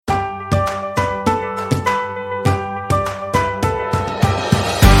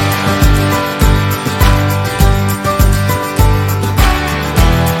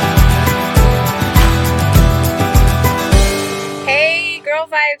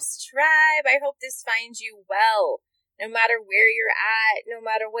Vibes Tribe. I hope this finds you well. No matter where you're at, no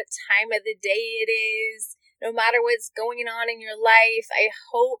matter what time of the day it is, no matter what's going on in your life, I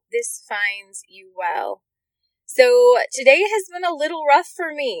hope this finds you well. So today has been a little rough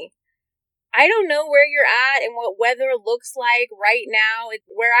for me. I don't know where you're at and what weather looks like right now.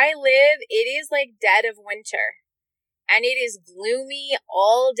 Where I live, it is like dead of winter. And it is gloomy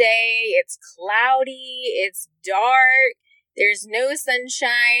all day. It's cloudy. It's dark. There's no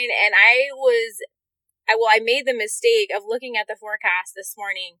sunshine. And I made the mistake of looking at the forecast this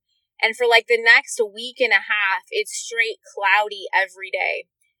morning. And for like the next week and a half, it's straight cloudy every day.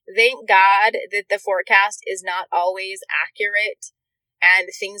 Thank God that the forecast is not always accurate and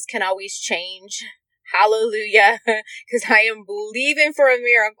things can always change. Hallelujah. Because I am believing for a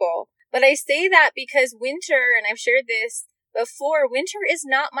miracle. But I say that because winter, and I've shared this before, winter is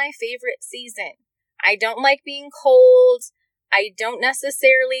not my favorite season. I don't like being cold. I don't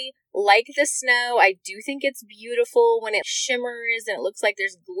necessarily like the snow. I do think it's beautiful when it shimmers and it looks like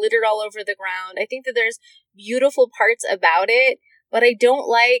there's glitter all over the ground. I think that there's beautiful parts about it, but I don't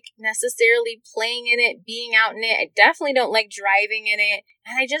like necessarily playing in it, being out in it. I definitely don't like driving in it,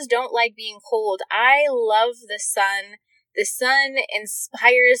 and I just don't like being cold. I love the sun. The sun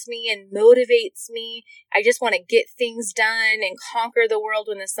inspires me and motivates me. I just want to get things done and conquer the world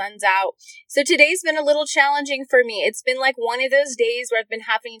when the sun's out. So today's been a little challenging for me. It's been like one of those days where I've been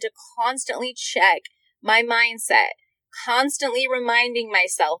having to constantly check my mindset, constantly reminding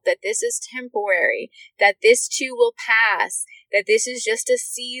myself that this is temporary, that this too will pass, that this is just a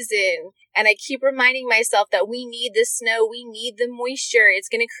season. And I keep reminding myself that we need the snow, we need the moisture. It's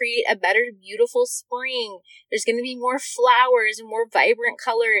going to create a better, beautiful spring. There's going to be more flowers and more vibrant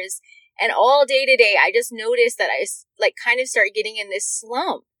colors. And all day today, I just noticed that I kind of start getting in this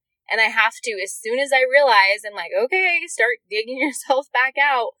slump. And I have to, as soon as I realize, I'm like, okay, start digging yourself back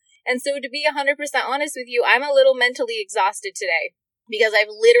out. And so to be 100% honest with you, I'm a little mentally exhausted today because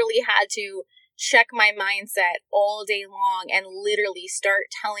I've literally had to check my mindset all day long and literally start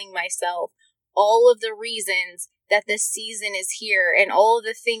telling myself all of the reasons that this season is here and all of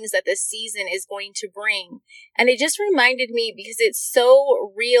the things that this season is going to bring. And it just reminded me, because it's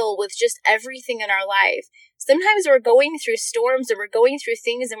so real with just everything in our life. Sometimes we're going through storms or we're going through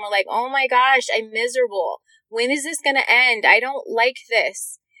things and we're like, oh my gosh, I'm miserable. When is this going to end? I don't like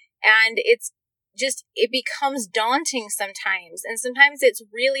this. And it becomes daunting sometimes. And sometimes it's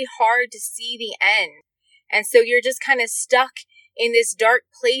really hard to see the end. And so you're just kind of stuck in this dark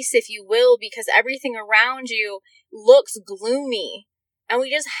place, if you will, because everything around you looks gloomy. And we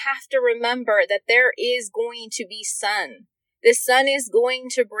just have to remember that there is going to be sun. The sun is going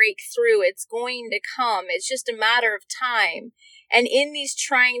to break through. It's going to come. It's just a matter of time. And in these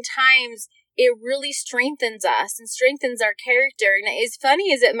trying times, it really strengthens us and strengthens our character. And as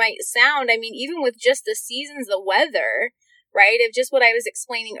funny as it might sound, I mean, even with just the seasons, the weather, right, of just what I was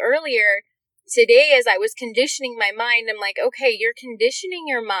explaining earlier, today as I was conditioning my mind, I'm like, okay, you're conditioning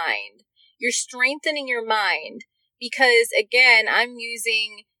your mind. You're strengthening your mind because, again, I'm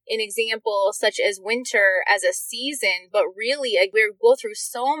using an example such as winter as a season, but really we go through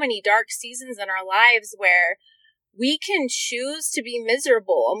so many dark seasons in our lives where we can choose to be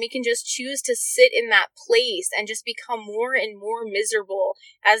miserable and we can just choose to sit in that place and just become more and more miserable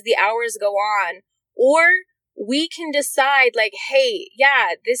as the hours go on. Or we can decide like, hey, yeah,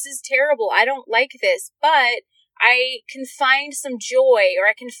 this is terrible. I don't like this, but I can find some joy or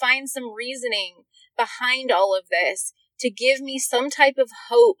I can find some reasoning behind all of this to give me some type of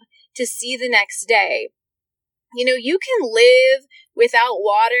hope to see the next day. You know, you can live without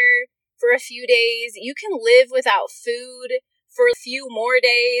water for a few days. You can live without food for a few more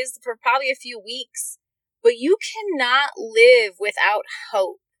days, for probably a few weeks, but you cannot live without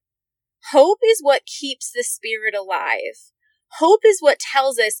hope. Hope is what keeps the spirit alive. Hope is what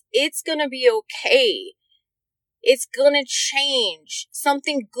tells us it's going to be okay. It's going to change.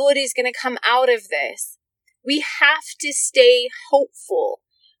 Something good is going to come out of this. We have to stay hopeful.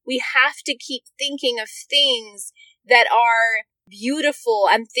 We have to keep thinking of things that are beautiful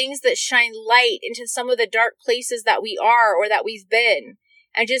and things that shine light into some of the dark places that we are or that we've been,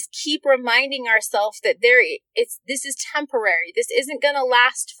 and just keep reminding ourselves that this is temporary. This isn't going to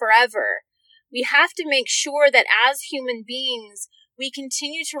last forever. We have to make sure that as human beings, we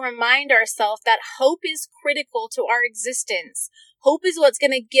continue to remind ourselves that hope is critical to our existence. Hope is what's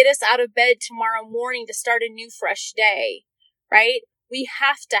going to get us out of bed tomorrow morning to start a new fresh day, right? We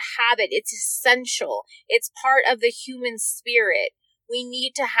have to have it. It's essential. It's part of the human spirit. We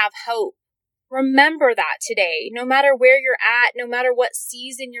need to have hope. Remember that today, no matter where you're at, no matter what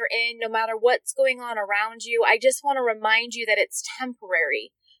season you're in, no matter what's going on around you. I just want to remind you that it's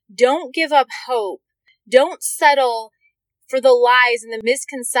temporary. Don't give up hope. Don't settle for the lies and the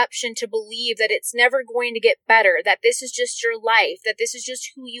misconception to believe that it's never going to get better, that this is just your life, that this is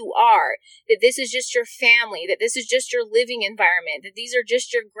just who you are, that this is just your family, that this is just your living environment, that these are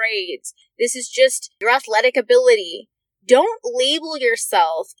just your grades, this is just your athletic ability. Don't label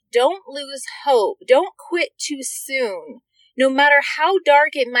yourself. Don't lose hope. Don't quit too soon. No matter how dark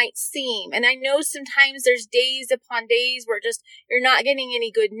it might seem. And I know sometimes there's days upon days where just you're not getting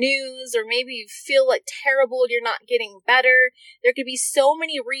any good news, or maybe you feel like terrible, you're not getting better. There could be so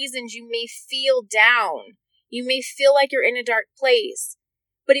many reasons you may feel down. You may feel like you're in a dark place.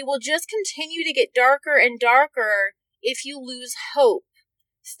 But it will just continue to get darker and darker if you lose hope.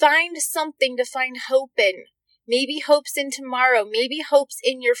 Find something to find hope in. Maybe hope's in tomorrow. Maybe hope's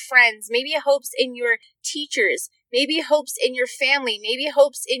in your friends. Maybe hope's in your teachers. Maybe hope's in your family. Maybe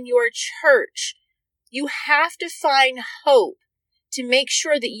hope's in your church. You have to find hope to make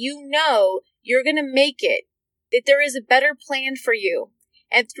sure that you know you're going to make it, that there is a better plan for you.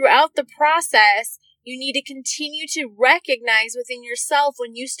 And throughout the process, you need to continue to recognize within yourself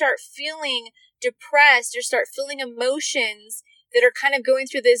when you start feeling depressed or start feeling emotions that are kind of going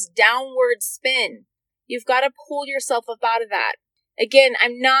through this downward spin. You've got to pull yourself up out of that. Again,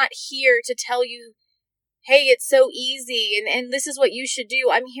 I'm not here to tell you, hey, it's so easy and this is what you should do.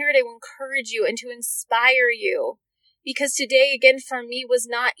 I'm here to encourage you and to inspire you. Because today, again, for me was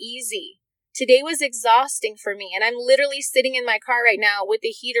not easy. Today was exhausting for me. And I'm literally sitting in my car right now with the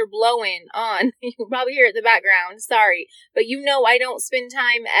heater blowing on. You can probably hear it in the background. Sorry. But you know I don't spend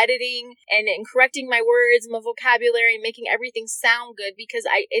time editing and correcting my words, my vocabulary, and making everything sound good because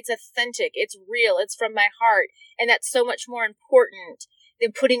it's authentic. It's real. It's from my heart. And that's so much more important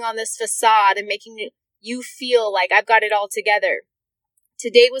than putting on this facade and making you feel like I've got it all together.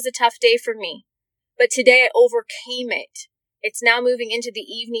 Today was a tough day for me. But today I overcame it. It's now moving into the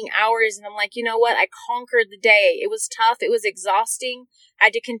evening hours and I'm like, you know what? I conquered the day. It was tough. It was exhausting. I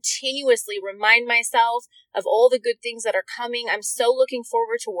had to continuously remind myself of all the good things that are coming. I'm so looking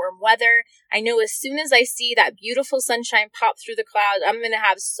forward to warm weather. I know as soon as I see that beautiful sunshine pop through the clouds, I'm going to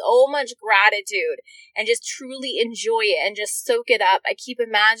have so much gratitude and just truly enjoy it and just soak it up. I keep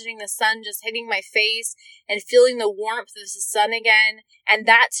imagining the sun just hitting my face and feeling the warmth of the sun again. And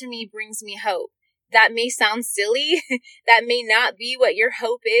that to me brings me hope. That may sound silly. That may not be what your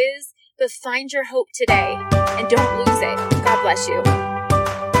hope is, but find your hope today and don't lose it. God bless you.